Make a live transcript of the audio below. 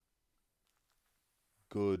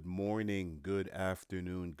Good morning, good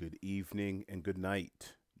afternoon, good evening, and good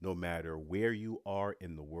night. No matter where you are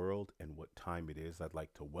in the world and what time it is, I'd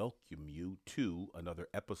like to welcome you to another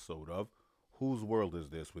episode of Whose World Is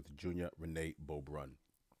This with Junior Renee Beaubrun.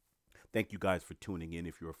 Thank you guys for tuning in.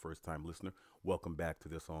 If you're a first time listener, welcome back to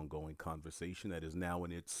this ongoing conversation that is now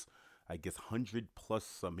in its, I guess, 100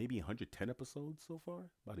 plus, maybe 110 episodes so far,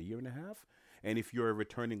 about a year and a half. And if you're a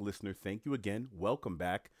returning listener, thank you again. Welcome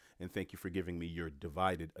back. And thank you for giving me your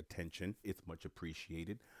divided attention. It's much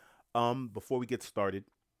appreciated. Before we get started,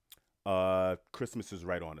 Christmas is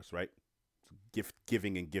right on us, right? Gift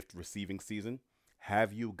giving and gift receiving season.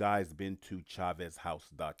 Have you guys been to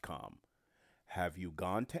ChavezHouse.com? Have you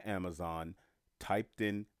gone to Amazon, typed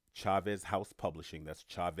in Chavez House Publishing? That's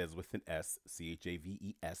Chavez with an S,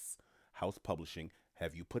 Chaves, House Publishing.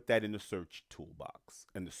 Have you put that in the search toolbox,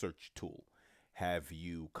 in the search tool? Have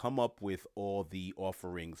you come up with all the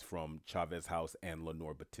offerings from Chavez House and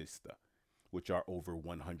Lenore Batista, which are over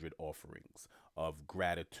 100 offerings of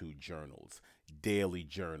gratitude journals, daily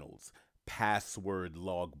journals, password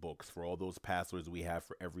logbooks for all those passwords we have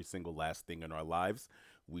for every single last thing in our lives?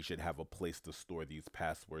 We should have a place to store these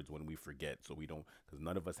passwords when we forget, so we don't, because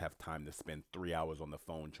none of us have time to spend 3 hours on the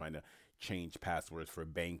phone trying to change passwords for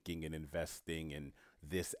banking and investing and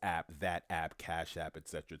this app, that app, Cash App,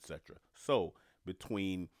 etc., etc. So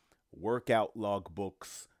between workout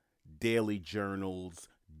logbooks, daily journals,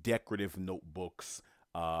 decorative notebooks,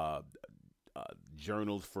 uh, uh,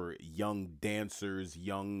 journals for young dancers,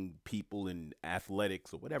 young people in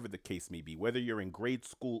athletics, or whatever the case may be, whether you're in grade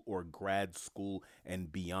school or grad school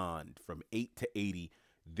and beyond, from 8 to 80,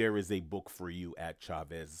 there is a book for you at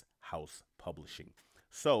Chavez House Publishing.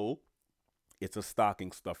 So it's a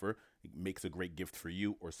stocking stuffer. It makes a great gift for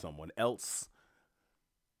you or someone else.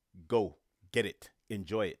 Go get it,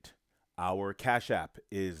 enjoy it. Our Cash App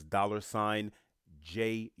is dollar sign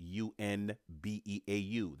JUNBEAU.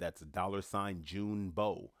 That's dollar sign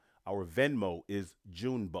Junebo. Our Venmo is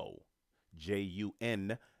Junebo.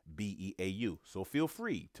 JUNBEAU. So feel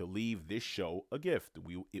free to leave this show a gift.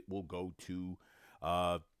 It will go to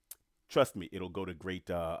uh trust me, it'll go to great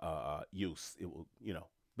use. It will, you know.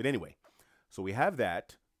 But anyway, so we have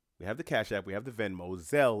that. We have the Cash App. We have the Venmo.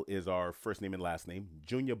 Zelle is our first name and last name.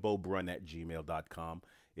 JuniorBobrun at gmail.com.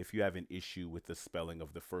 If you have an issue with the spelling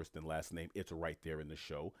of the first and last name, it's right there in the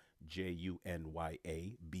show.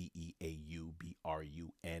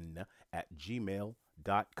 JUNYABEAUBRUN at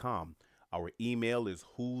gmail.com. Our email is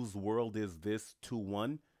whose world is this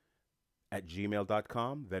 21 at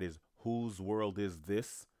gmail.com. That is whose world is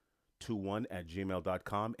this 21 at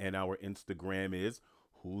gmail.com. And our Instagram is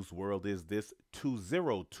whose world is this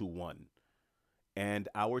 2021. And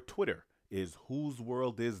our Twitter is whose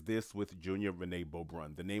world is this with Junior Renee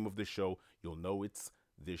Beaubrun. The name of the show, you'll know it's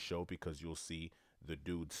this show because you'll see the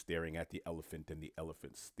dude staring at the elephant and the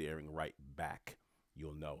elephant staring right back.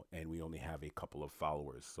 You'll know. And we only have a couple of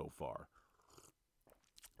followers so far.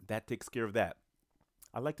 That takes care of that.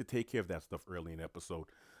 I like to take care of that stuff early in the episode.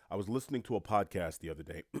 I was listening to a podcast the other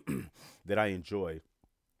day that I enjoy,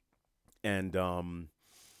 and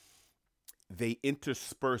they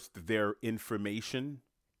interspersed their information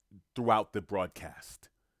throughout the broadcast.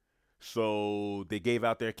 So they gave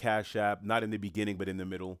out their Cash App, not in the beginning, but in the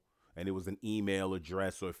middle. And it was an email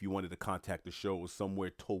address. So if you wanted to contact the show, it was somewhere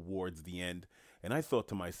towards the end. And I thought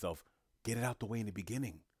to myself, get it out the way in the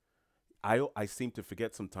beginning. I seem to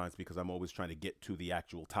forget sometimes because I'm always trying to get to the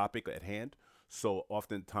actual topic at hand. So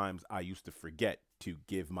oftentimes I used to forget to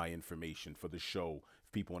give my information for the show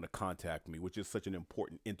if people want to contact me, which is such an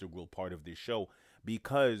important integral part of this show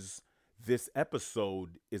because this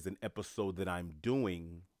episode is an episode that I'm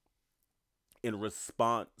doing in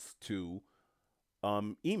response to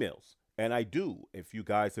emails. And I do. If you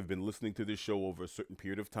guys have been listening to this show over a certain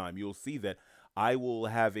period of time, you'll see that I will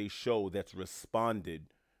have a show that's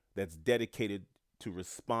responded, that's dedicated to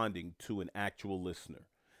responding to an actual listener.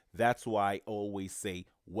 That's why I always say,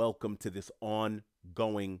 welcome to this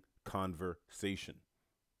ongoing conversation.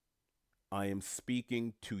 I am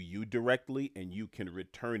speaking to you directly, and you can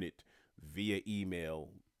return it via email,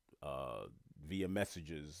 uh, via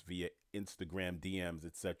messages, via Instagram DMs,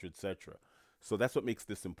 etc., etc. So that's what makes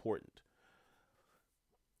this important.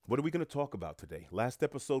 What are we going to talk about today? Last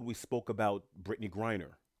episode, we spoke about Brittany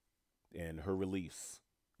Griner and her release,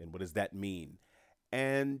 and what does that mean?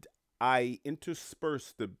 And I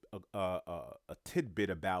interspersed a tidbit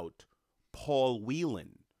about Paul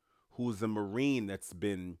Whelan, who's a Marine that's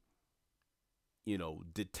been,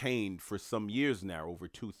 detained for some years now, over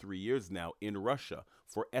 2, 3 years now, in Russia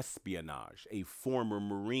for espionage, a former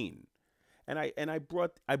Marine. And I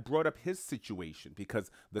brought up his situation because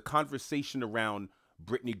the conversation around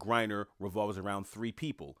Brittany Griner revolves around three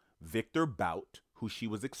people: Victor Bout, who she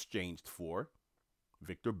was exchanged for.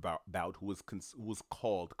 Victor Bout, who was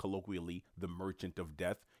called colloquially the Merchant of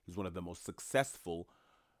Death. He's one of the most successful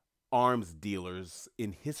arms dealers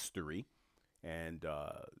in history. And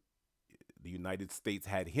the United States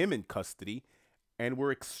had him in custody and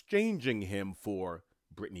were exchanging him for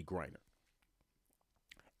Brittany Griner.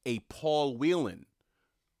 A Paul Whelan,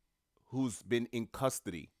 who's been in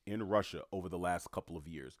custody in Russia over the last couple of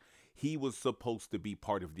years. He was supposed to be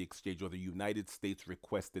part of the exchange, or the United States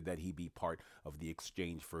requested that he be part of the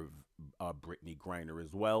exchange for Brittany Griner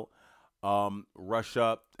as well.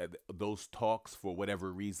 Russia, those talks, for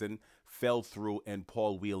whatever reason, fell through, and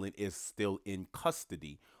Paul Whelan is still in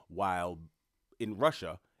custody while in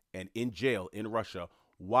Russia and in jail in Russia,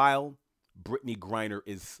 while Brittany Griner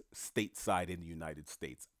is stateside in the United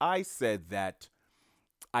States. I said that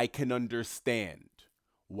I can understand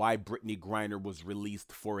why Brittany Griner was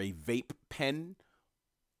released for a vape pen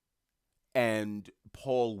and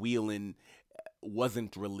Paul Whelan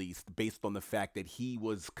wasn't released based on the fact that he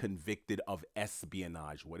was convicted of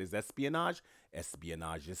espionage. What is espionage?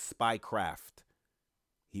 Espionage is spycraft.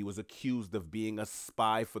 He was accused of being a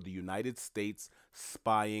spy for the United States,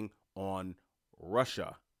 spying on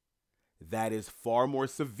Russia. That is far more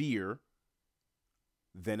severe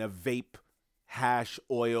than a vape hash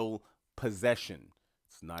oil possession.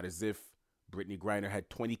 It's not as if Brittany Griner had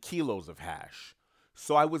 20 kilos of hash.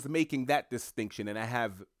 So I was making that distinction, and I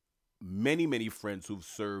have many, many friends who've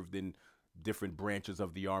served in different branches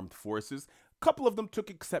of the armed forces. A couple of them took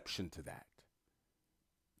exception to that.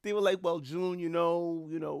 They were like, well, June, he's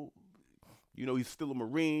still a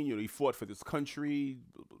Marine, he fought for this country,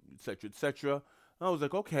 et cetera, et cetera. I was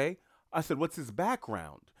like, okay. I said, what's his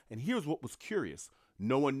background? And here's what was curious.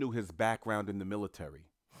 No one knew his background in the military.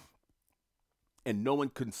 And no one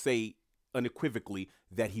could say unequivocally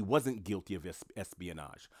that he wasn't guilty of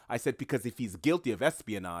espionage. I said, because if he's guilty of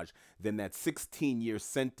espionage, then that 16-year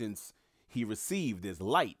sentence he received is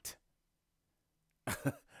light.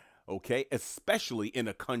 Okay? Especially in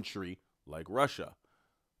a country like Russia.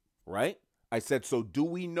 Right? I said, so do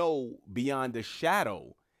we know beyond a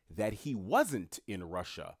shadow that he wasn't in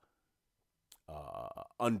Russia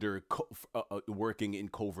working in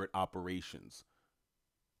covert operations?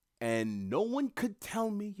 And no one could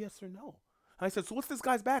tell me yes or no. I said, so what's this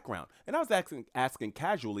guy's background? And I was asking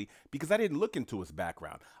casually because I didn't look into his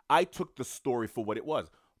background. I took the story for what it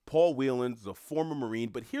was. Paul Whelan's a former Marine,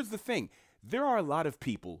 but here's the thing. There are a lot of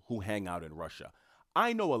people who hang out in Russia.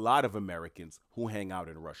 I know a lot of Americans who hang out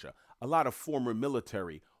in Russia, a lot of former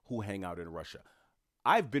military who hang out in Russia.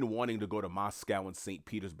 I've been wanting to go to Moscow and St.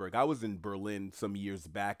 Petersburg. I was in Berlin some years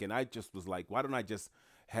back, and I just was like, why don't I just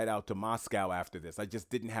head out to Moscow after this? I just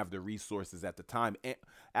didn't have the resources at the time. And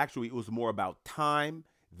actually, it was more about time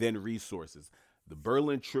than resources. The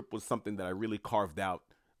Berlin trip was something that I really carved out.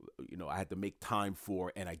 I had to make time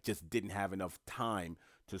for, and I just didn't have enough time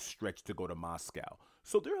to stretch to go to Moscow.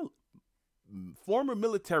 So there are former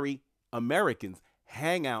military Americans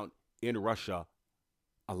hang out in Russia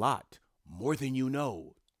a lot, more than you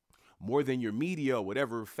know, more than your media,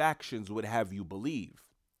 whatever factions would have you believe.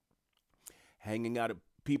 Hanging out at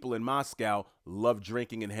people in Moscow love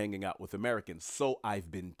drinking and hanging out with Americans. So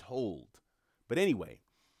I've been told. But anyway,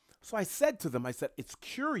 so I said to them, it's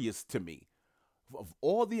curious to me, of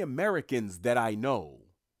all the Americans that I know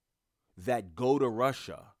that go to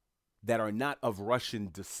Russia that are not of Russian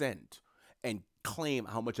descent and claim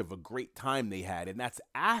how much of a great time they had. And that's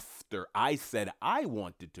after I said I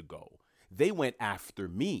wanted to go. They went after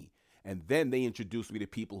me. And then they introduced me to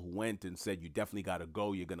people who went and said, you definitely got to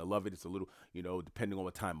go. You're going to love it. It's a little, depending on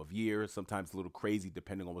what time of year, sometimes a little crazy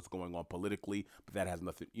depending on what's going on politically, but that has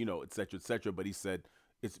nothing, et cetera, et cetera. But he said,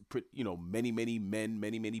 it's, many, many men,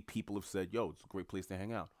 many, many people have said, yo, it's a great place to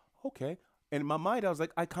hang out. Okay. And in my mind, I was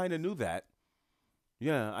like, I kind of knew that.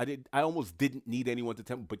 Yeah, I almost didn't need anyone to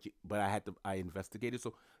tell me, but I investigated.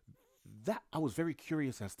 So that I was very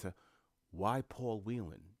curious as to why Paul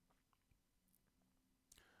Whelan.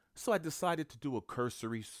 So I decided to do a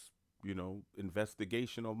cursory,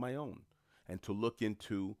 investigation of my own and to look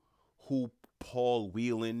into who Paul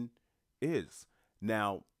Whelan is.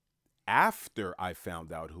 Now, after I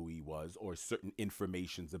found out who he was or certain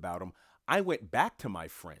informations about him, I went back to my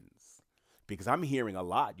friends because I'm hearing a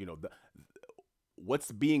lot,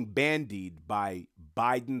 what's being bandied by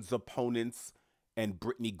Biden's opponents and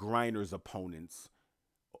Brittany Griner's opponents.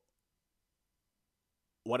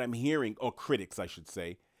 What I'm hearing, or critics, I should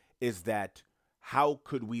say, is that how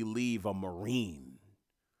could we leave a Marine?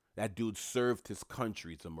 That dude served his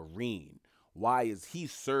country. It's a Marine. Why is he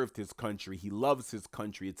served his country? He loves his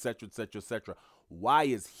country, etc., etc., etc. Why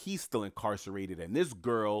is he still incarcerated? And this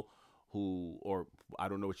girl, who, or I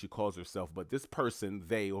don't know what she calls herself, but this person,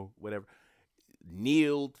 they or whatever,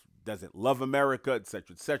 kneeled, doesn't love America,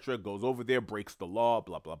 etc., etc., goes over there, breaks the law,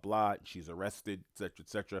 blah, blah, blah. She's arrested, etc.,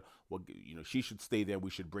 etc. Well, she should stay there.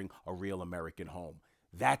 We should bring a real American home.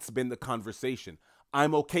 That's been the conversation.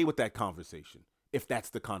 I'm okay with that conversation. If that's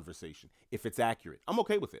the conversation, if it's accurate, I'm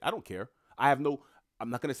okay with it. I don't care. I'm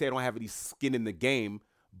not going to say I don't have any skin in the game,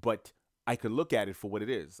 but I can look at it for what it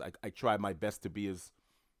is. I try my best to be as,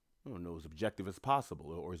 I don't know, as objective as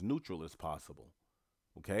possible or as neutral as possible.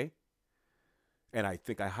 Okay? And I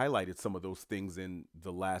think I highlighted some of those things in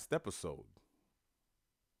the last episode.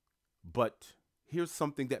 But here's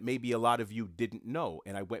something that maybe a lot of you didn't know.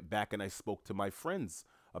 And I went back and I spoke to my friends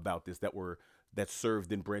about this that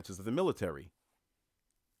served in branches of the military.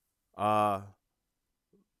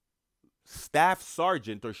 Staff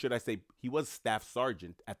sergeant, or should I say, he was staff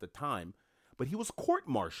sergeant at the time, but he was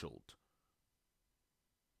court-martialed.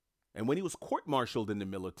 And when he was court-martialed in the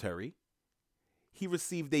military, he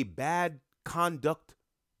received a bad conduct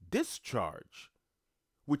discharge,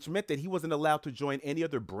 which meant that he wasn't allowed to join any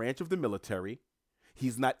other branch of the military.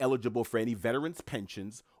 He's not eligible for any veterans'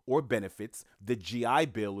 pensions or benefits. The GI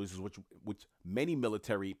Bill is which many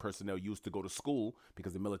military personnel use to go to school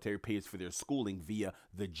because the military pays for their schooling via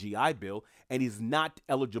the GI Bill, and he's not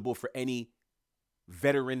eligible for any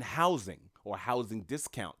veteran housing or housing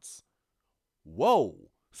discounts. Whoa.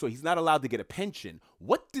 So he's not allowed to get a pension.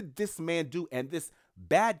 What did this man do? And this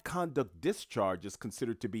bad conduct discharge is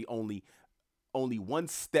considered to be only one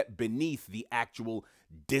step beneath the actual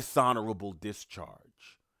dishonorable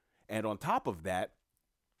discharge. And on top of that,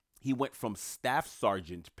 he went from staff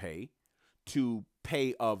sergeant pay to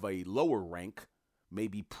pay of a lower rank,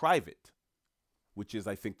 maybe private, which is,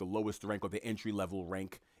 I think, the lowest rank or the entry level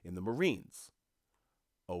rank in the Marines.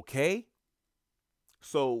 Okay?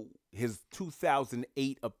 So his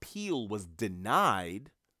 2008 appeal was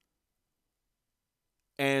denied,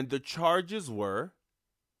 and the charges were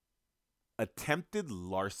attempted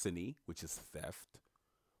larceny, which is theft,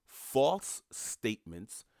 false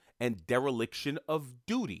statements, and dereliction of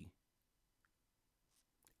duty.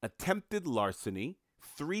 Attempted larceny,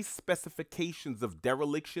 3 specifications of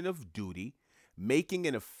dereliction of duty, making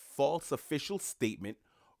a false official statement,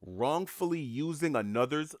 wrongfully using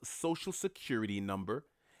another's social security number,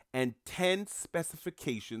 and 10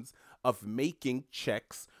 specifications of making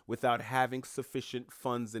checks without having sufficient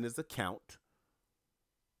funds in his account.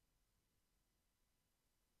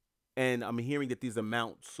 And I'm hearing that these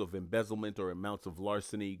amounts of embezzlement or amounts of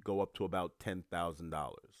larceny go up to about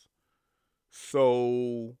 $10,000.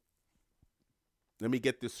 So let me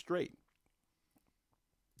get this straight.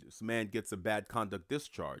 This man gets a bad conduct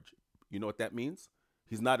discharge. You know what that means?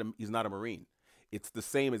 He's not a Marine. It's the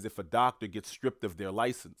same as if a doctor gets stripped of their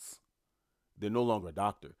license. They're no longer a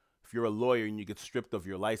doctor. If you're a lawyer and you get stripped of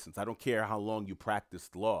your license, I don't care how long you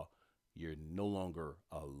practiced law, you're no longer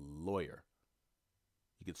a lawyer.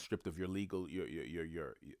 You get stripped of your legal,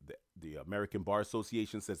 the American Bar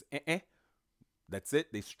Association says, that's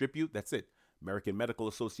it. They strip you. That's it. American Medical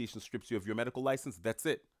Association strips you of your medical license. That's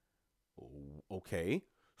it. Okay.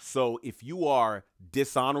 So if you are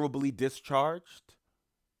dishonorably discharged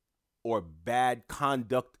or bad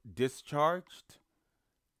conduct discharged,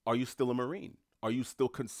 are you still a Marine? Are you still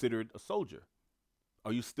considered a soldier?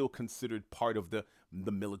 Are you still considered part of the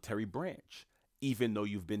military branch, even though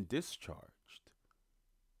you've been discharged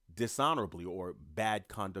dishonorably or bad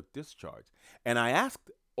conduct discharge? And I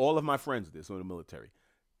asked all of my friends this in the military.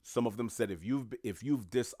 Some of them said, if you've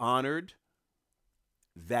dishonored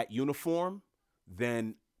that uniform,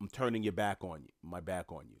 then I'm turning my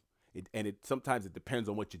back on you. Sometimes it depends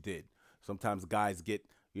on what you did. Sometimes guys get,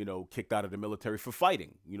 kicked out of the military for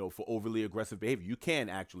fighting, for overly aggressive behavior. You can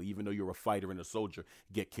actually, even though you're a fighter and a soldier,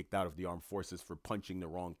 get kicked out of the armed forces for punching the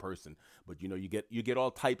wrong person. But you get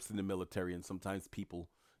all types in the military, and sometimes people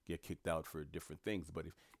get kicked out for different things. But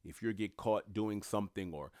if you get caught doing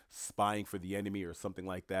something or spying for the enemy or something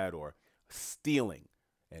like that, or stealing,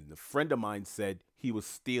 and a friend of mine said he was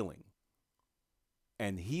stealing,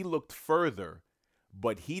 and he looked further,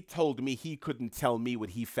 but he told me he couldn't tell me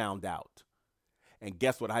what he found out. And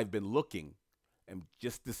guess what? I've been looking, and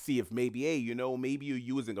just to see if maybe, maybe you're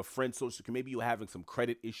using a friend's social security, maybe you're having some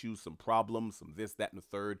credit issues, some problems, some this, that, and the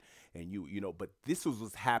third, and but this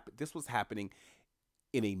was happening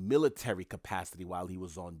in a military capacity while he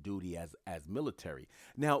was on duty as military.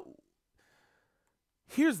 Now,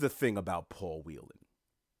 here's the thing about Paul Whelan.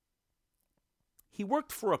 He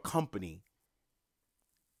worked for a company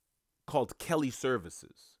called Kelly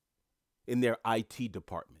Services. in their IT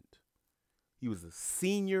department. He was a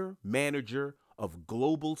senior manager of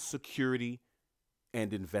global security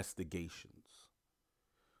and investigations.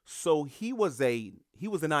 So he was an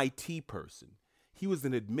IT person. He was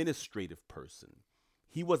an administrative person.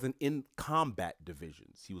 He wasn't in combat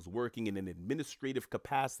divisions. He was working in an administrative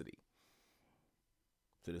capacity.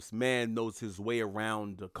 So this man knows his way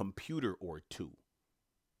around a computer or two,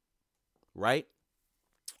 right?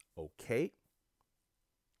 Okay.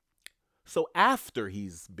 So after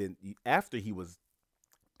he was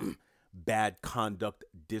bad conduct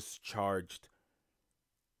discharged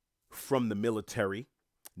from the military,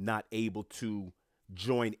 not able to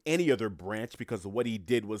join any other branch because of what he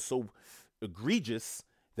did was so egregious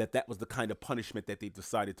that that was the kind of punishment that they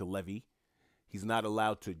decided to levy. He's not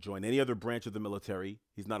allowed to join any other branch of the military.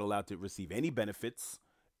 He's not allowed to receive any benefits,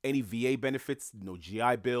 any VA benefits, no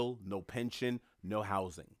GI Bill, no pension, no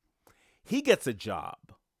housing. He gets a job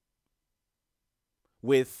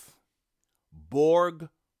with Borg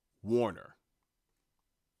Warner.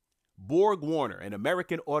 Borg Warner, an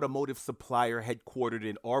American automotive supplier headquartered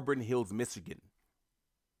in Auburn Hills, Michigan.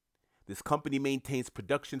 This company maintains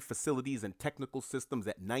production facilities and technical systems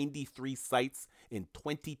at 93 sites in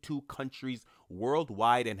 22 countries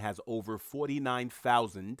worldwide and has over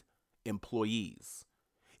 49,000 employees.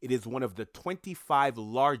 It is one of the 25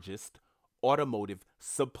 largest automotive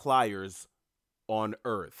suppliers on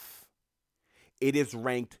Earth. It is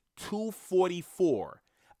ranked 244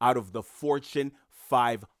 out of the Fortune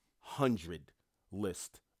 500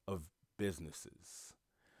 list of businesses.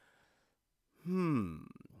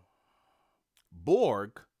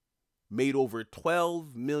 Borg made over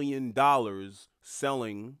 $12 million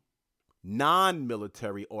selling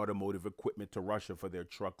non-military automotive equipment to Russia for their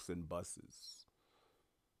trucks and buses.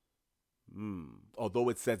 Although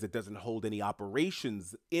it says it doesn't hold any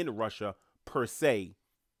operations in Russia per se,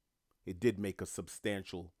 it did make a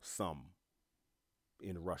substantial sum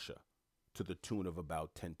in Russia to the tune of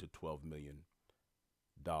about $10 to $12 million.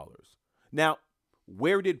 Now,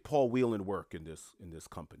 where did Paul Whelan work in this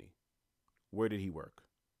company? Where did he work?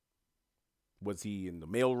 Was he in the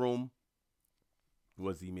mailroom?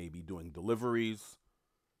 Was he maybe doing deliveries?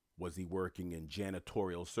 Was he working in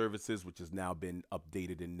janitorial services, which has now been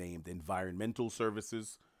updated and named environmental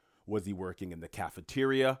services? Was he working in the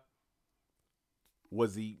cafeteria?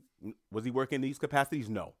 Was he working in these capacities?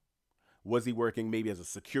 No. Was he working maybe as a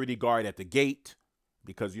security guard at the gate?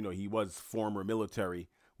 Because, he was former military.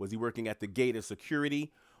 Was he working at the gate as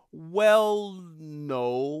security? Well,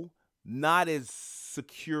 no. Not as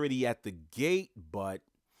security at the gate, but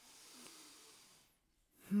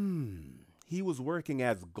he was working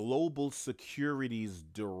as Global Securities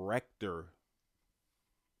Director.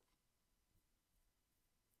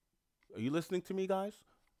 Are you listening to me, guys?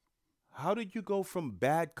 How did you go from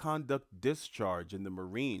bad conduct discharge in the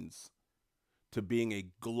Marines to being a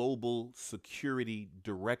Global Security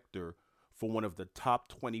Director for one of the top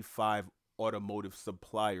 25 automotive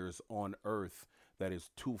suppliers on Earth? That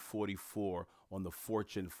is 244 on the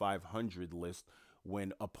Fortune 500 list,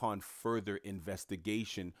 when upon further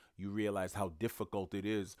investigation, you realize how difficult it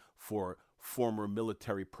is for former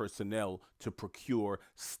military personnel to procure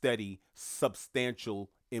steady,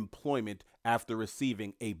 substantial employment after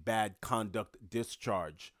receiving a bad conduct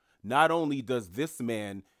discharge. Not only does this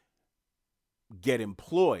man get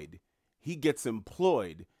employed, he gets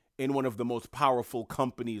employed in one of the most powerful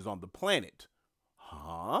companies on the planet.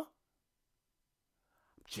 Huh?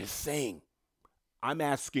 Just saying. I'm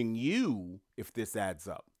asking you if this adds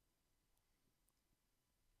up.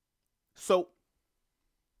 So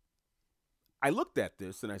I looked at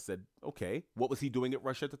this and I said, okay, what was he doing at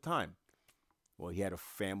Russia at the time? Well, he had a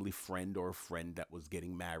family friend or a friend that was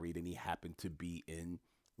getting married, and he happened to be in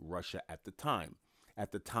Russia at the time.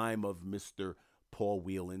 At the time of Mr. Paul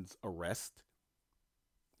Whelan's arrest,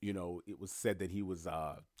 it was said that he was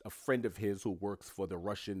a friend of his who works for the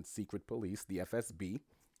Russian secret police, the FSB,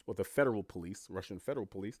 or the federal police, Russian federal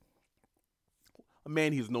police. A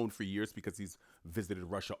man he's known for years because he's visited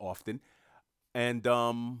Russia often. And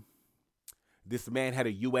this man had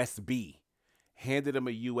a USB, handed him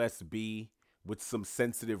a USB with some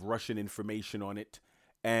sensitive Russian information on it.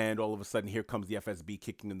 And all of a sudden, here comes the FSB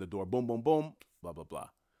kicking in the door. Boom, boom, boom, blah, blah, blah.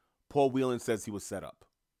 Paul Whelan says he was set up.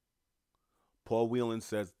 Paul Whelan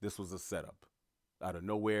says this was a setup. Out of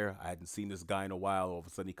nowhere, I hadn't seen this guy in a while. All of a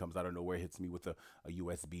sudden, he comes out of nowhere, hits me with a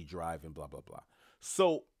USB drive and blah, blah, blah.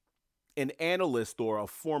 So an analyst or a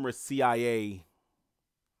former CIA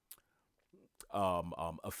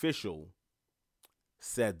official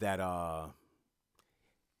said that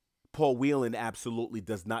Paul Whelan absolutely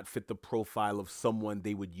does not fit the profile of someone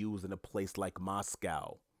they would use in a place like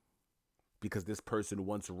Moscow. because this person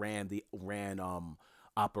once ran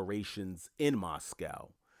operations in Moscow.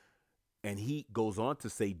 And he goes on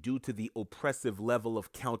to say, due to the oppressive level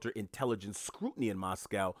of counterintelligence scrutiny in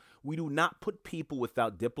Moscow, we do not put people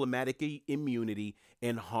without diplomatic immunity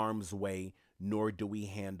in harm's way, nor do we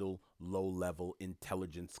handle low level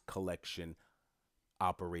intelligence collection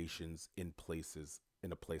operations in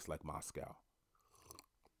a place like Moscow.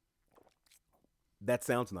 That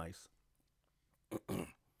sounds nice.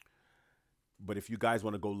 But if you guys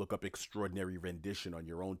want to go look up extraordinary rendition on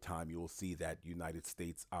your own time, you will see that United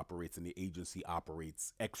States operates and the agency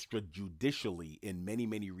operates extrajudicially in many,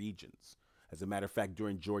 many regions. As a matter of fact,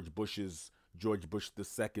 during George Bush II's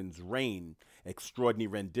reign,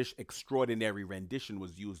 extraordinary rendition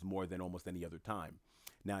was used more than almost any other time.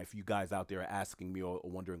 Now, if you guys out there are asking me or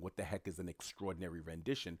wondering what the heck is an extraordinary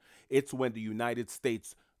rendition, it's when the United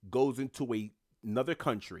States goes into another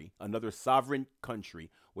country, another sovereign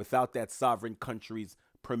country, without that sovereign country's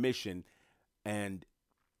permission, and,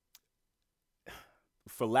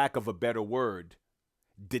 for lack of a better word,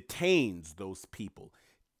 detains those people,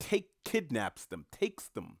 kidnaps them, takes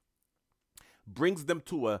them, brings them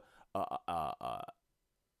to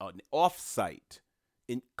an offsite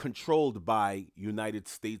controlled by United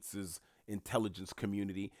States' intelligence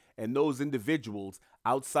community, and those individuals,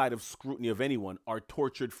 outside of scrutiny of anyone, are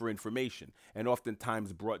tortured for information and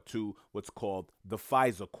oftentimes brought to what's called the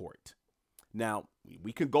FISA court. Now,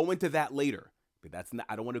 we can go into that later, but that's not,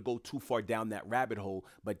 I don't want to go too far down that rabbit hole,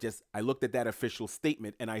 but just I looked at that official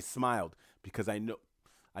statement and I smiled because I know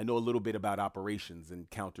a little bit about operations and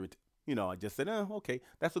counter it. I just said, okay,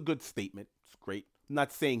 that's a good statement. It's great. I'm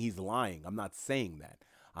not saying he's lying. I'm not saying that.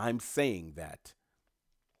 I'm saying that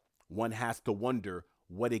one has to wonder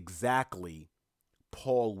what exactly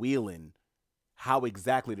how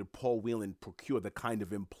exactly did Paul Whelan procure the kind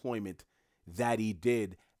of employment that he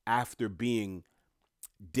did after being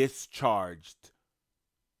discharged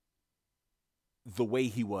the way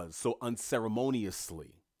he was, so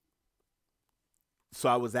unceremoniously. So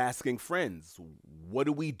I was asking friends, what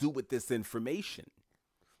do we do with this information?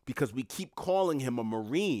 Because we keep calling him a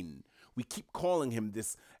Marine. We keep calling him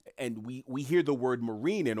this, and we hear the word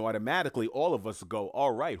Marine, and automatically all of us go,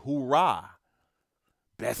 all right, hoorah,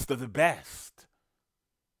 best of the best.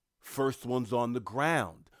 First ones on the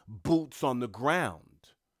ground, boots on the ground,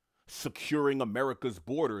 securing America's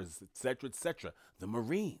borders, etc., the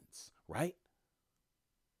Marines, right?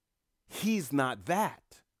 He's not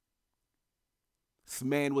that. This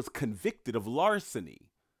man was convicted of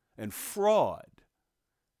larceny and fraud,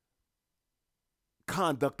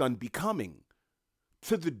 conduct unbecoming,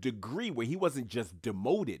 to the degree where he wasn't just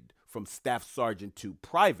demoted from staff sergeant to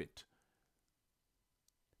private.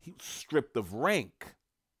 He was stripped of rank.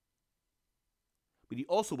 But he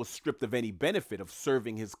also was stripped of any benefit of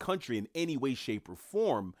serving his country in any way, shape, or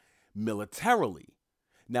form militarily.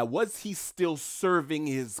 Now, was he still serving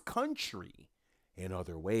his country in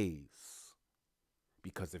other ways?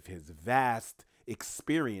 Because of his vast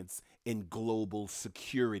experience in global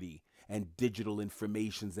security and digital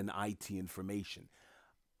informations and IT information.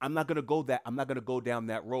 I'm not going to go down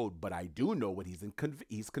that road, but I do know what he's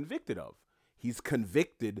convicted of. He's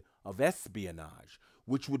convicted of espionage,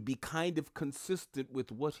 which would be kind of consistent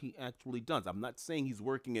with what he actually does. I'm not saying he's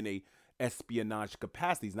working in a espionage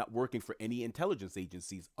capacity. He's not working for any intelligence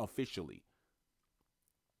agencies officially.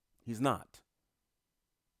 He's not.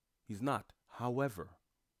 However,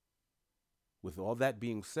 with all that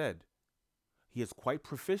being said, he is quite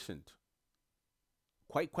proficient,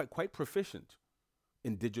 quite proficient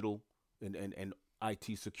in digital and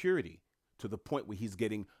IT security, to the point where he's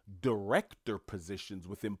getting director positions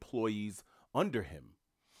with employees under him.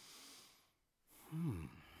 And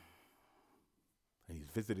he's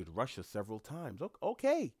visited Russia several times.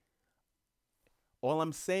 Okay. All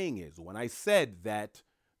I'm saying is, when I said that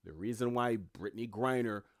the reason why Brittany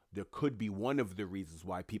Griner, there could be one of the reasons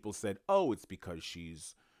why people said, oh, it's because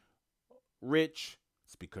she's rich,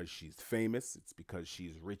 it's because she's famous, it's because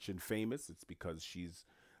she's rich and famous, it's because she's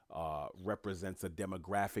represents a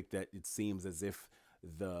demographic that it seems as if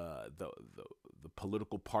the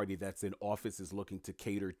political party that's in office is looking to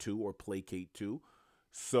cater to or placate to.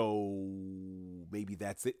 So maybe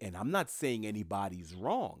that's it. And I'm not saying anybody's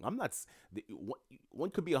wrong. One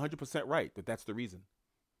could be 100% right that that's the reason,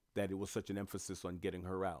 that it was such an emphasis on getting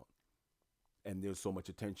her out and there's so much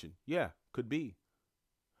attention. Yeah, could be.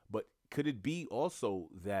 But could it be also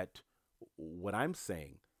that what I'm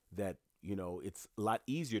saying, that, it's a lot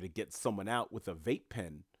easier to get someone out with a vape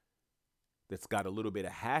pen that's got a little bit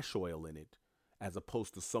of hash oil in it, as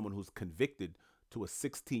opposed to someone who's convicted to a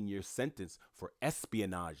 16-year sentence for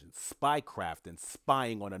espionage and spycraft and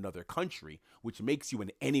spying on another country, which makes you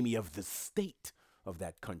an enemy of the state of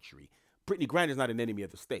that country. Brittany Griner's not an enemy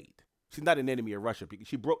of the state. She's not an enemy of Russia because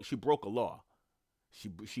she broke a law.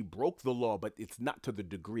 She broke the law, but it's not to the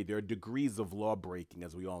degree. There are degrees of law breaking,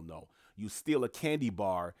 as we all know. You steal a candy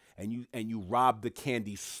bar and you rob the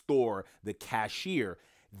candy store, the cashier.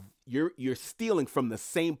 You're stealing from the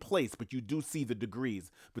same place, but you do see the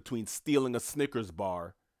degrees between stealing a Snickers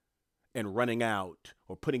bar and running out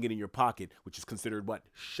or putting it in your pocket, which is considered what?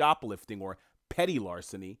 Shoplifting or petty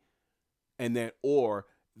larceny. And then, or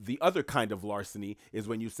the other kind of larceny is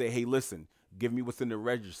when you say, hey, listen, give me what's in the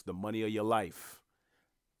register, the money of your life,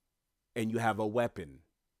 and you have a weapon.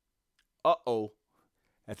 Uh-oh,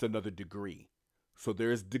 that's another degree. So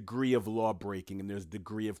there's degree of law breaking and there's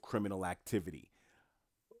degree of criminal activity.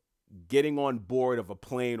 Getting on board of a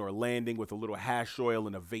plane or landing with a little hash oil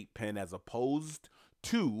in a vape pen as opposed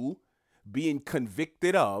to being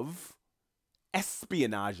convicted of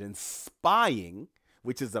espionage and spying,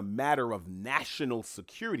 which is a matter of national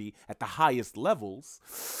security at the highest levels.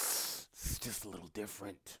 It's just a little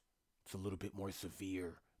different. It's a little bit more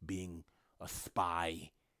severe being a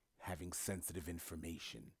spy, having sensitive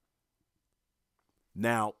information.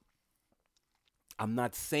 Now, I'm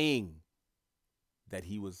not saying that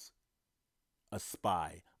he was a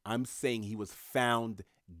spy. I'm saying he was found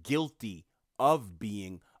guilty of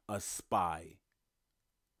being a spy.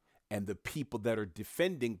 And the people that are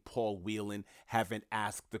defending Paul Whelan haven't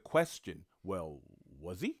asked the question, well,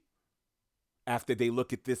 was he? After they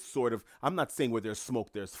look at this sort of, I'm not saying where there's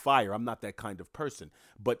smoke, there's fire. I'm not that kind of person.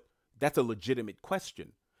 But that's a legitimate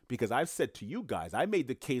question. Because I've said to you guys, I made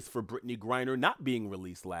the case for Brittany Griner not being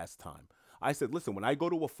released last time. I said, listen, when I go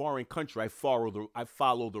to a foreign country, I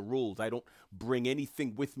follow the rules. I don't bring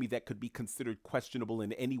anything with me that could be considered questionable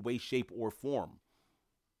in any way, shape, or form.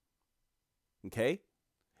 Okay?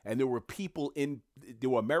 And there were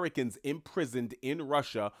Americans imprisoned in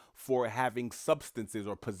Russia for having substances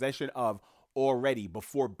or possession of already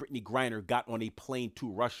before Brittany Griner got on a plane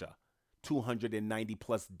to Russia 290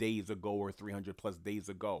 plus days ago or 300 plus days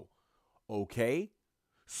ago. Okay?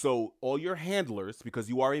 So all your handlers, because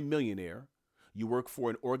you are a millionaire, you work for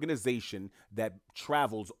an organization that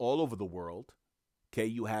travels all over the world. Okay,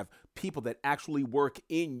 you have people that actually work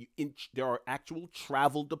there are actual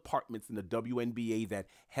travel departments in the WNBA that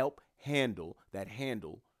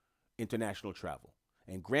handle international travel.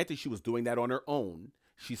 And granted, she was doing that on her own.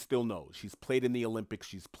 She still knows. She's played in the Olympics.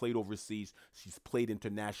 She's played overseas. She's played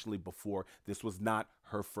internationally before. This was not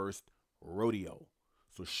her first rodeo.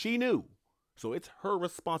 So she knew. So it's her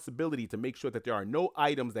responsibility to make sure that there are no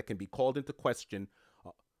items that can be called into question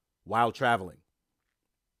while traveling.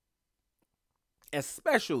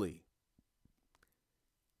 Especially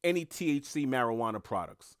any THC marijuana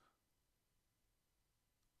products.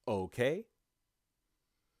 Okay.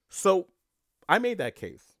 So I made that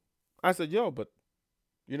case. I said, yo, but,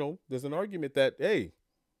 there's an argument that, hey,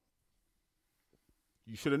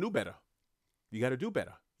 you should have knew better. You got to do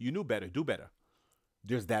better. You knew better, do better.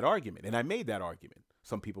 There's that argument. And I made that argument.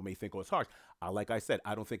 Some people may think, oh, it's harsh. Like I said,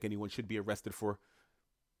 I don't think anyone should be arrested for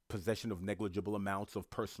possession of negligible amounts of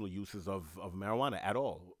personal uses of marijuana at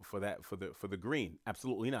all for the green.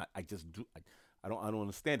 Absolutely not. I don't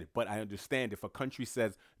understand it. But I understand if a country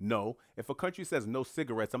says no. If a country says no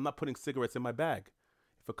cigarettes, I'm not putting cigarettes in my bag.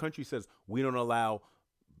 If a country says we don't allow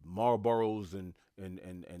Marlboros and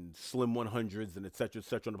Slim 100s and et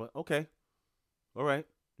cetera, okay. All right.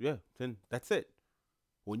 Yeah, then that's it.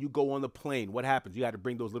 When you go on the plane, what happens? You got to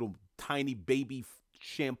bring those little tiny baby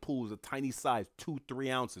shampoos, a tiny size,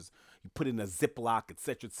 2-3 ounces. You put in a Ziploc, et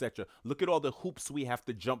cetera, et cetera. Look at all the hoops we have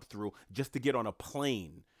to jump through just to get on a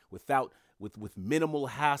plane with minimal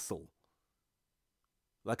hassle.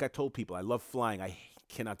 Like I told people, I love flying. I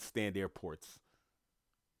cannot stand airports.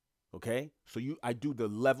 Okay? So I do the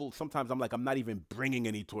level. Sometimes I'm like, I'm not even bringing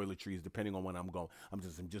any toiletries depending on when I'm going. I'm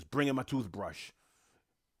just bringing my toothbrush.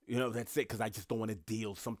 That's it, because I just don't want to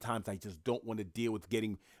deal. Sometimes I just don't want to deal with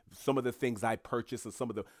getting some of the things I purchase or some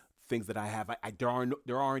of the things that I have.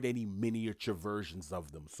 There aren't any miniature versions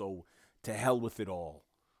of them. So to hell with it all.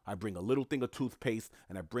 I bring a little thing of toothpaste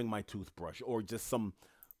and I bring my toothbrush or just some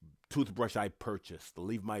toothbrush I purchased.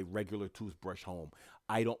 Leave my regular toothbrush home.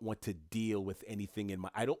 I don't want to deal with anything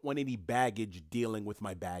I don't want any baggage dealing with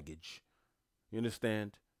my baggage. You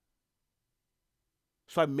understand?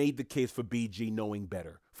 So I made the case for BG knowing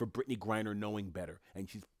better, for Brittany Griner knowing better, and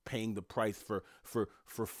she's paying the price for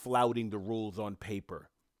flouting the rules on paper.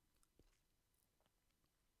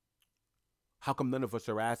 How come none of us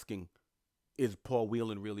are asking, is Paul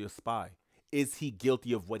Whelan really a spy? Is he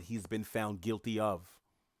guilty of what he's been found guilty of?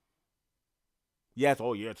 Yes,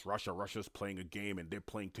 oh yeah, it's Russia. Russia's playing a game and they're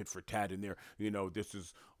playing tit for tat and this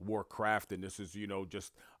is Warcraft and this is,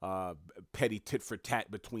 just petty tit for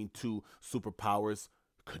tat between two superpowers.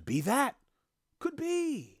 Could be that. Could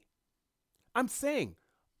be. I'm saying,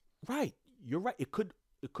 right, you're right. It could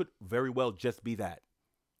very well just be that.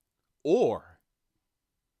 Or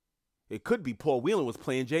it could be Paul Whelan was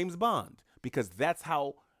playing James Bond because that's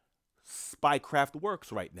how spycraft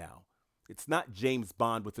works right now. It's not James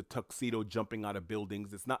Bond with a tuxedo jumping out of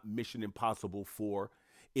buildings. It's not Mission Impossible 4.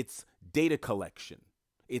 It's data collection.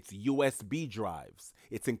 It's USB drives.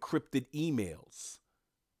 It's encrypted emails.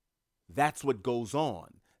 That's what goes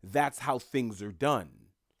on. That's how things are done.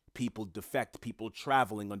 People defect, people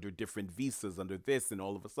traveling under different visas, under this, and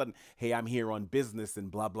all of a sudden, hey, I'm here on business and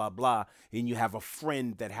blah, blah, blah. And you have a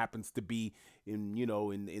friend that happens to be in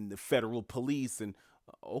the federal police. And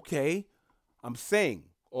okay, I'm saying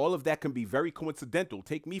all of that can be very coincidental.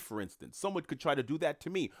 Take me, for instance. Someone could try to do that to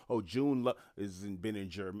me. Oh, June has been in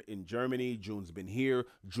Germany. June's been here.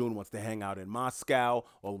 June wants to hang out in Moscow.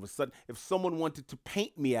 All of a sudden, if someone wanted to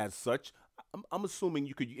paint me as such, I'm assuming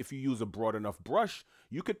you could, if you use a broad enough brush,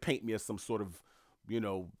 you could paint me as some sort of,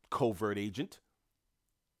 covert agent.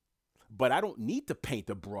 But I don't need to paint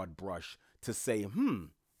a broad brush to say,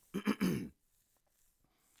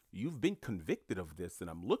 you've been convicted of this. And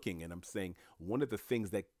I'm looking and I'm saying one of the things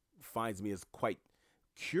that finds me as quite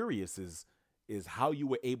curious is how you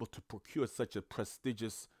were able to procure such a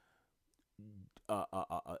prestigious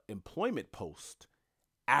employment post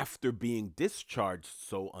after being discharged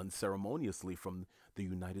so unceremoniously from the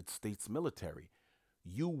United States military.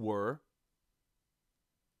 You were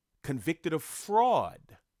convicted of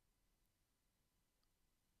fraud,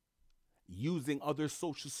 using other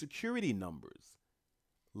social security numbers,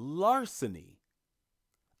 larceny.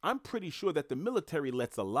 I'm pretty sure that the military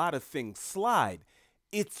lets a lot of things slide.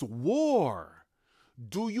 It's war.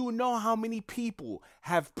 Do you know how many people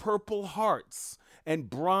have Purple Hearts and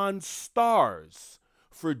Bronze Stars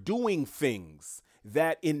for doing things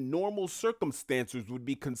that in normal circumstances would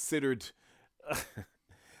be considered,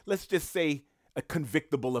 let's just say, a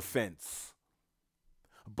convictable offense?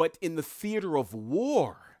 But in the theater of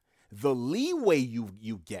war, the leeway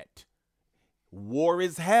you get, war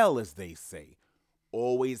is hell, as they say,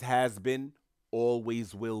 always has been,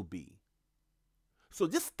 always will be. So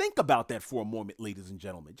just think about that for a moment, ladies and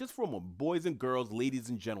gentlemen. Just for a moment, boys and girls, ladies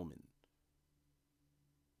and gentlemen.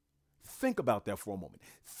 Think about that for a moment.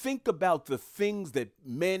 Think about the things that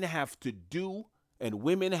men have to do and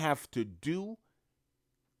women have to do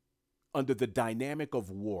under the dynamic of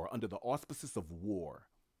war, under the auspices of war.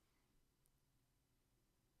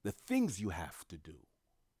 The things you have to do.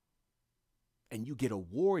 And you get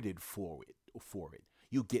awarded for it.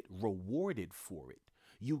 You get rewarded for it.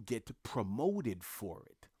 You get promoted for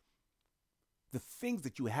it. The things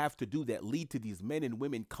that you have to do that lead to these men and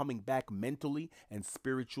women coming back mentally and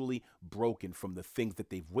spiritually broken from the things that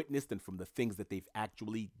they've witnessed and from the things that they've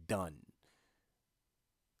actually done.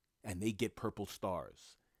 And they get purple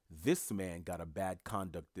stars. This man got a bad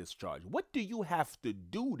conduct discharge. What do you have to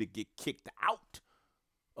do to get kicked out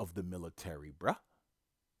of the military, bruh?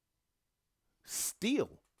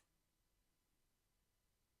 Steal.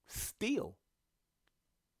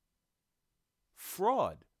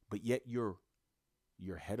 Fraud. But yet you're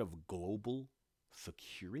head of global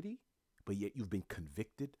security, but yet you've been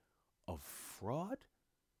convicted of fraud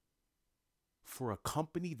for a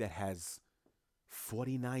company that has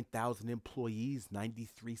 49,000 employees,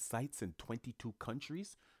 93 sites in 22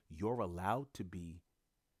 countries. You're allowed to be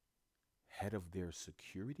head of their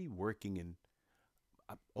security, working in,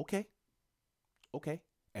 okay.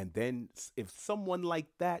 And then if someone like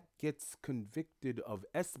that gets convicted of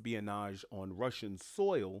espionage on Russian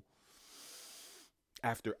soil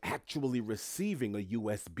after actually receiving a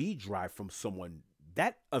USB drive from someone,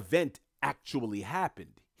 that event actually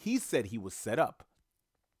happened. He said he was set up.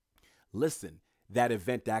 Listen, that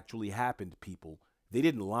event actually happened, people. They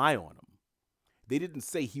didn't lie on him. They didn't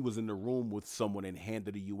say he was in the room with someone and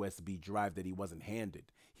handed a USB drive that he wasn't handed.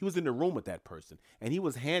 He was in the room with that person, and he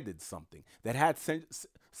was handed something that had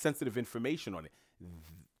sensitive information on it.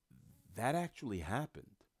 That actually happened.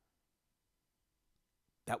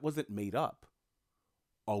 That wasn't made up.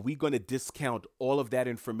 Are we going to discount all of that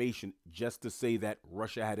information just to say that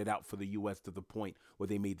Russia had it out for the U.S. to the point where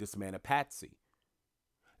they made this man a patsy?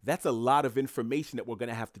 That's a lot of information that we're going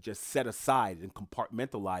to have to just set aside and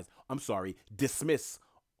compartmentalize. Dismiss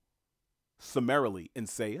summarily and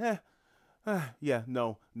say,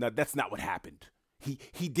 no, that's not what happened.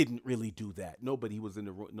 He didn't really do that. No, but he was in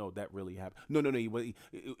the no. That really happened. No, no, no.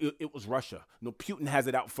 It was Russia. No, Putin has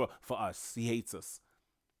it out for us. He hates us.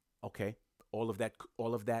 Okay, all of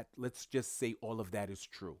that. Let's just say all of that is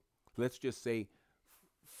true. Let's just say,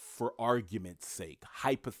 for argument's sake,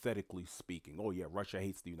 hypothetically speaking. Oh yeah, Russia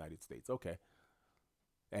hates the United States. Okay,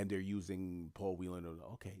 and they're using Paul Whelan.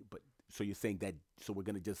 Okay, but so you're saying that? So we're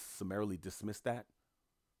gonna just summarily dismiss that?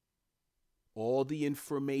 All the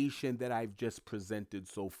information that I've just presented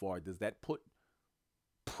so far, does that put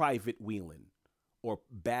Private Whelan or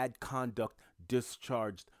bad conduct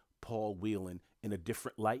discharged Paul Whelan in a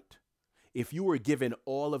different light? If you were given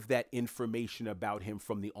all of that information about him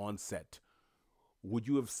from the onset, would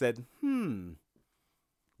you have said, would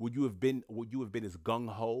you have been as gung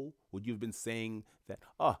ho? Would you have been saying that,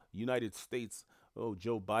 United States, oh,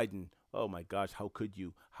 Joe Biden, oh my gosh, how could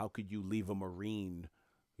you? How could you leave a Marine,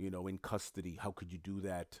 in custody? How could you do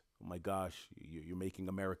that? Oh my gosh, you're making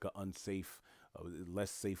America unsafe, less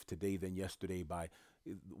safe today than yesterday by.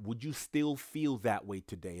 Would you still feel that way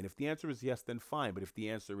today? And if the answer is yes, then fine. But if the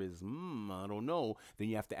answer is, I don't know, then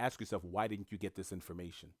you have to ask yourself, why didn't you get this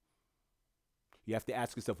information? You have to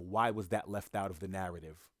ask yourself, why was that left out of the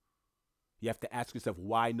narrative? You have to ask yourself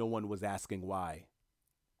why no one was asking why.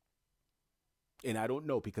 And I don't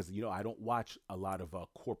know because, I don't watch a lot of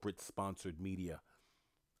corporate sponsored media.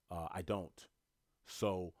 I don't.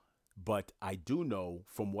 So, but I do know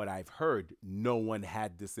from what I've heard, no one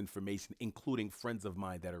had this information, including friends of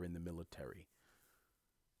mine that are in the military.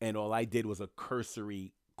 And all I did was a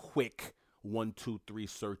cursory, quick 1, 2, 3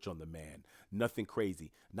 search on the man. Nothing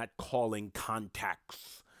crazy. Not calling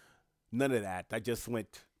contacts. None of that. I just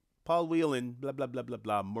went, Paul Whelan, blah, blah, blah, blah,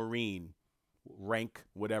 blah, Marine, rank,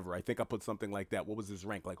 whatever. I think I put something like that. What was his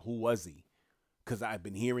rank? Like, who was he? Because I've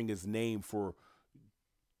been hearing his name for,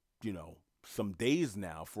 some days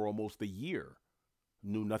now, for almost a year.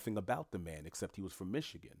 Knew nothing about the man except he was from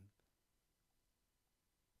Michigan.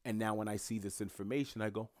 And now when I see this information,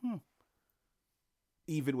 I go,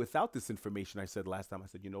 Even without this information, I said last time, I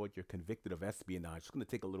said, you know what? You're convicted of espionage. It's going to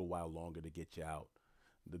take a little while longer to get you out.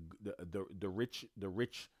 The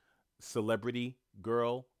rich celebrity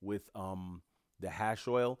girl with the hash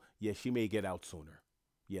oil, yeah, she may get out sooner.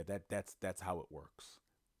 Yeah, that's how it works.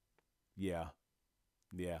 Yeah,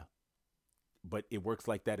 yeah. But it works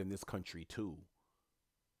like that in this country too.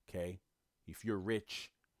 Okay? If you're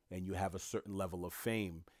rich and you have a certain level of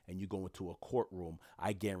fame and you go into a courtroom,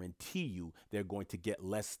 I guarantee you they're going to get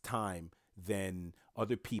less time than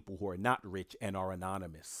other people who are not rich and are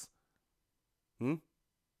anonymous.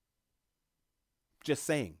 Just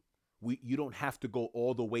saying. You don't have to go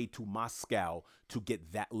all the way to Moscow to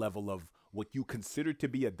get that level of what you consider to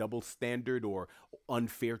be a double standard or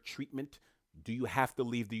unfair treatment. Do you have to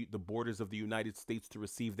leave the borders of the United States to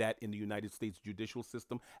receive that in the United States judicial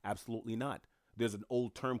system? Absolutely not. There's an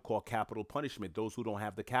old term called capital punishment. Those who don't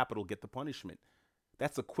have the capital get the punishment.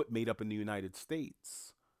 That's a quip made up in the United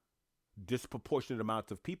States. Disproportionate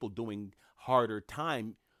amounts of people doing harder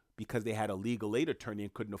time because they had a legal aid attorney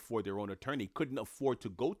and couldn't afford their own attorney, couldn't afford to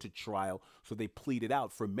go to trial, so they pleaded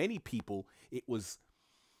out. For many people, it was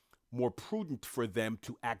more prudent for them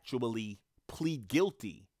to actually plead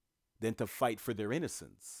guilty than to fight for their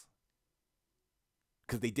innocence,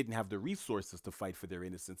 because they didn't have the resources to fight for their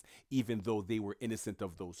innocence, even though they were innocent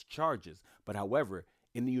of those charges. But however,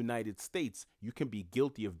 in the United States, you can be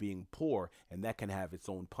guilty of being poor, and that can have its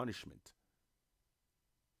own punishment.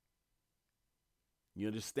 You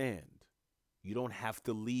understand? You don't have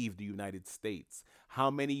to leave the United States. How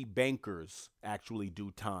many bankers actually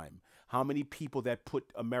do time? How many people that put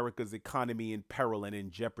America's economy in peril and in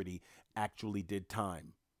jeopardy actually did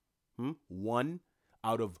time? One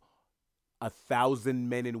out of 1,000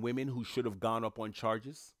 men and women who should have gone up on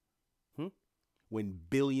charges? When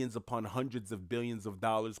billions upon hundreds of billions of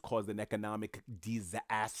dollars caused an economic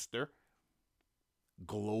disaster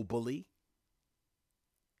globally?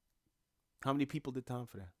 How many people did time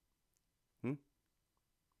for that?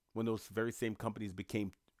 When those very same companies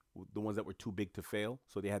became the ones that were too big to fail,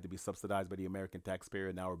 so they had to be subsidized by the American taxpayer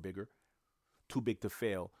and now are bigger. Too big to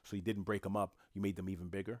fail, so you didn't break them up. You made them even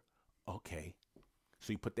bigger. Okay.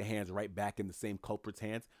 So you put the hands right back in the same culprit's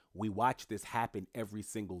hands. We watch this happen every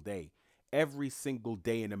single day. Every single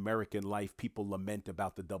day in American life, people lament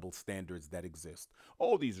about the double standards that exist.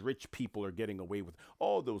 Oh, these rich people are getting away with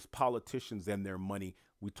all those politicians and their money.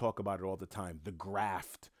 We talk about it all the time. The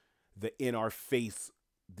graft, the in our face,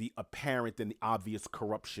 the apparent and the obvious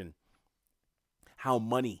corruption. How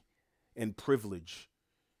money and privilege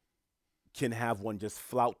can have one just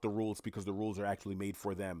flout the rules because the rules are actually made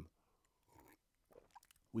for them.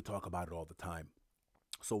 We talk about it all the time.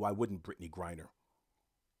 So why wouldn't Brittany Griner?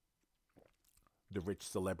 the rich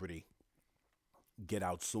celebrity get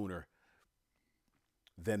out sooner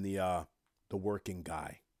than the working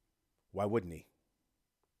guy. Why wouldn't he?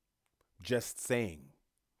 Just saying.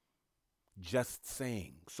 Just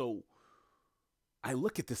saying. So I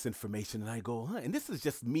look at this information and I go, huh? And this is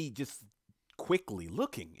just me just quickly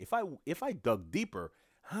looking. If I dug deeper,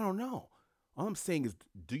 I don't know. All I'm saying is,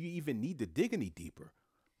 do you even need to dig any deeper?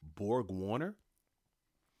 Borg Warner,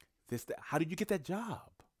 how did you get that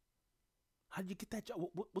job? How did you get that job?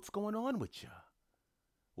 What's going on with you?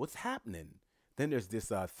 What's happening? Then there's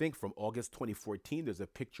this thing from August 2014. There's a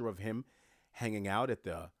picture of him hanging out at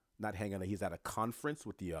not hanging out, he's at a conference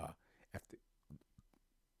with at the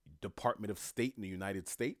Department of State in the United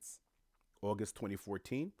States, August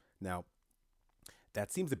 2014. Now,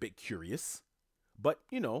 that seems a bit curious, but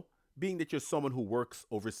being that you're someone who works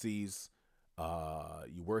overseas,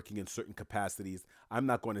 you're working in certain capacities, I'm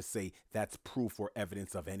not going to say that's proof or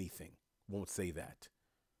evidence of anything. Won't say that.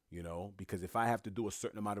 Because if I have to do a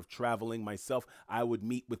certain amount of traveling myself, I would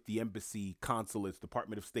meet with the embassy, consulates,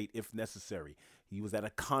 Department of State if necessary. He was at a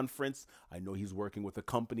conference. I know he's working with a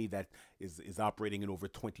company that is operating in over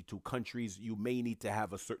 22 countries. You may need to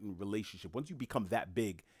have a certain relationship. Once you become that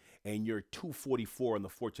big and you're 244 on the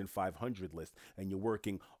Fortune 500 list and you're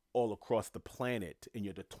working all across the planet and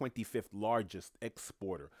you're the 25th largest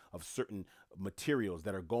exporter of certain materials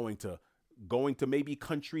that are going to maybe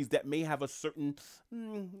countries that may have a certain,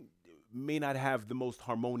 may not have the most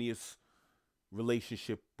harmonious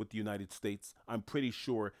relationship with the United States. I'm pretty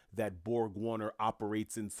sure that Borg Warner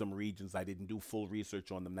operates in some regions. I didn't do full research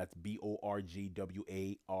on them. That's BORGWARNER,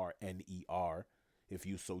 if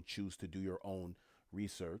you so choose to do your own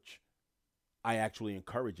research. I actually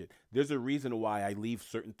encourage it. There's a reason why I leave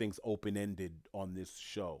certain things open-ended on this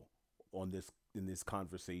show, in these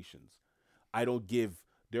conversations. I don't give.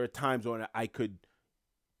 There are times when I could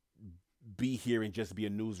be here and just be a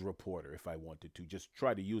news reporter if I wanted to. Just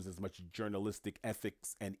try to use as much journalistic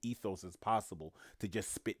ethics and ethos as possible to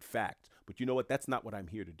just spit facts. But you know what? That's not what I'm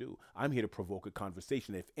here to do. I'm here to provoke a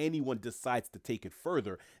conversation. If anyone decides to take it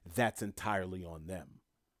further, that's entirely on them.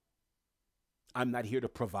 I'm not here to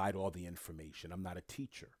provide all the information. I'm not a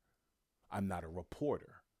teacher. I'm not a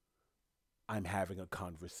reporter. I'm having a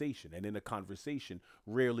conversation. And in a conversation,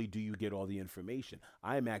 rarely do you get all the information.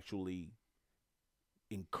 I'm actually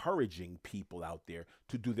encouraging people out there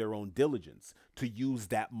to do their own diligence, to use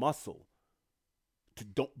that muscle, to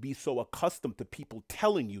don't be so accustomed to people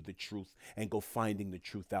telling you the truth and go finding the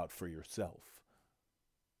truth out for yourself.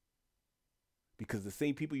 Because the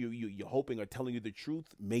same people you're hoping are telling you the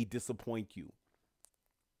truth may disappoint you.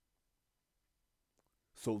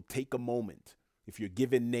 So take a moment. If you're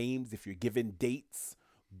given names, if you're given dates,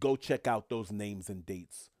 go check out those names and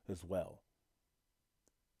dates as well.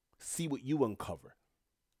 See what you uncover.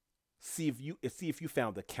 See if you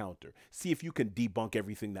found a counter. See if you can debunk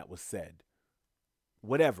everything that was said.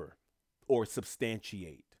 Whatever. Or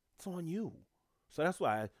substantiate. It's on you. So that's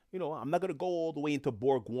why, I'm not going to go all the way into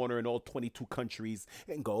Borg Warner in all 22 countries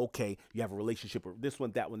and go, okay, you have a relationship with this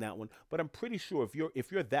one, that one, that one. But I'm pretty sure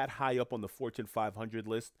if you're that high up on the Fortune 500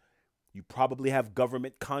 list, you probably have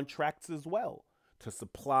government contracts as well to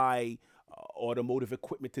supply automotive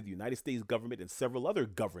equipment to the United States government and several other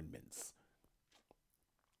governments.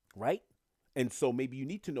 Right? And so maybe you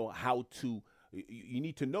need to know you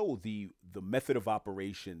need to know the method of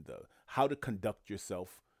operation, how to conduct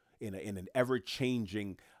yourself in an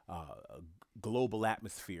ever-changing global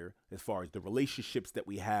atmosphere as far as the relationships that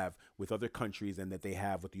we have with other countries and that they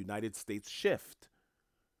have with the United States shift.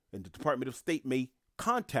 And the Department of State may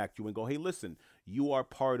contact you and go, hey, listen, you are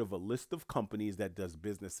part of a list of companies that does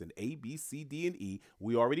business in A, B, C, D, and E.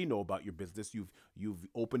 We already know about your business. You've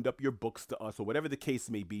opened up your books to us, or whatever the case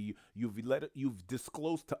may be. You've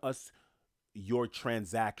disclosed to us your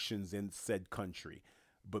transactions in said country.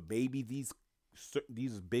 But maybe these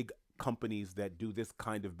big companies that do this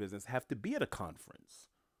kind of business have to be at a conference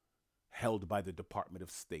held by the Department of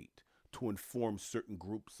State to inform certain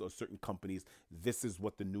groups or certain companies, these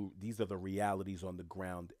are the realities on the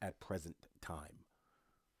ground at present time.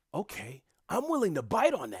 Okay, I'm willing to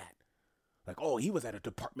bite on that. Like, oh, he was at a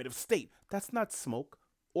Department of State. That's not smoke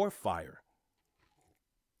or fire.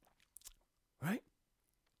 Right?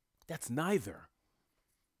 That's neither.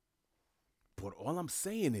 But all I'm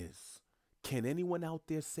saying is, can anyone out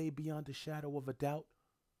there say beyond a shadow of a doubt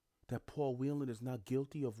that Paul Whelan is not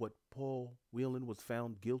guilty of what Paul Whelan was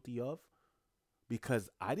found guilty of? Because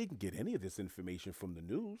I didn't get any of this information from the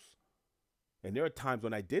news. And there are times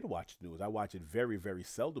when I did watch news. I watch it very, very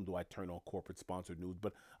seldom do I turn on corporate sponsored news.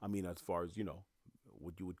 But I mean, as far as,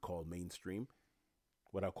 what you would call mainstream,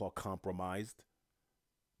 what I call compromised.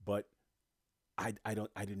 But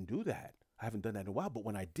I didn't do that. I haven't done that in a while. But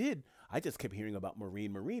when I did, I just kept hearing about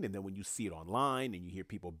Marine. And then when you see it online and you hear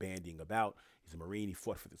people bandying about, he's a Marine, he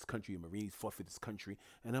fought for this country, a Marine, he fought for this country.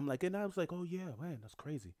 And I was like, oh yeah, man, that's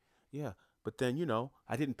crazy. Yeah. But then,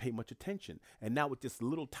 I didn't pay much attention. And now with this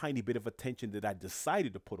little tiny bit of attention that I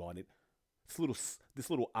decided to put on it, this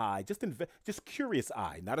little eye, just curious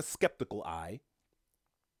eye, not a skeptical eye,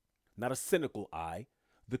 not a cynical eye,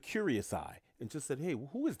 the curious eye, and just said, hey,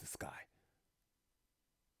 who is this guy?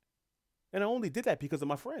 And I only did that because of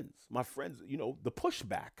my friends. My friends, the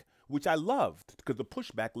pushback, which I loved because the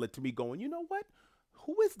pushback led to me going, you know what?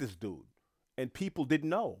 Who is this dude? And people didn't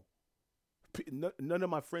know. None of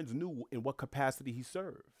my friends knew in what capacity he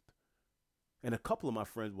served. And a couple of my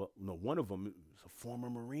friends, well, no, one of them is a former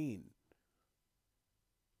Marine.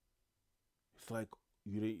 It's like,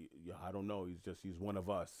 I don't know. He's one of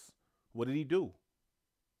us. What did he do?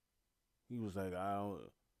 He was like, I don't.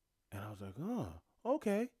 And I was like, oh,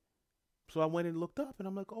 okay. So I went and looked up, and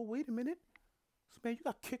I'm like, oh, wait a minute. So, man, you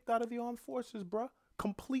got kicked out of the armed forces, bruh.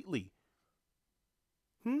 Completely.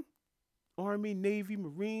 Army, Navy,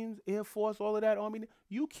 Marines, Air Force, all of that. Army,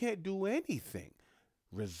 you can't do anything.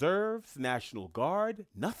 Reserves, National Guard,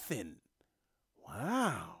 nothing.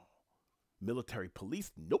 Wow. Military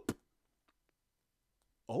police, nope.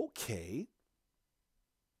 Okay.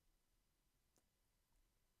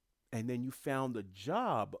 And then you found a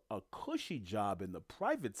job, a cushy job in the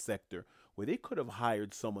private sector where they could have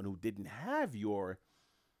hired someone who didn't have your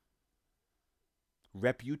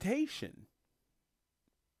reputation.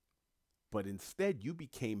 But instead, you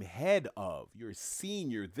became head of, you're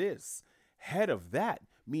senior this, head of that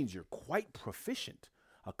means you're quite proficient.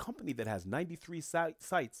 A company that has 93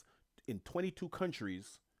 sites in 22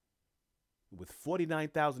 countries with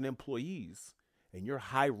 49,000 employees, and you're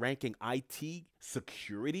high-ranking IT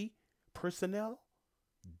security personnel,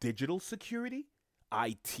 digital security,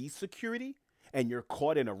 IT security, and you're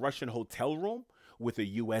caught in a Russian hotel room with a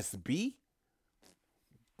USB?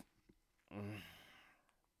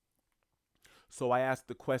 So I asked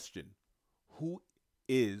the question, who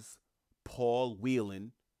is Paul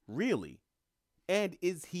Whelan really? And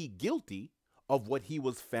is he guilty of what he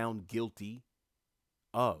was found guilty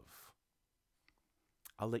of?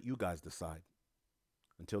 I'll let you guys decide.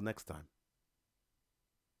 Until next time.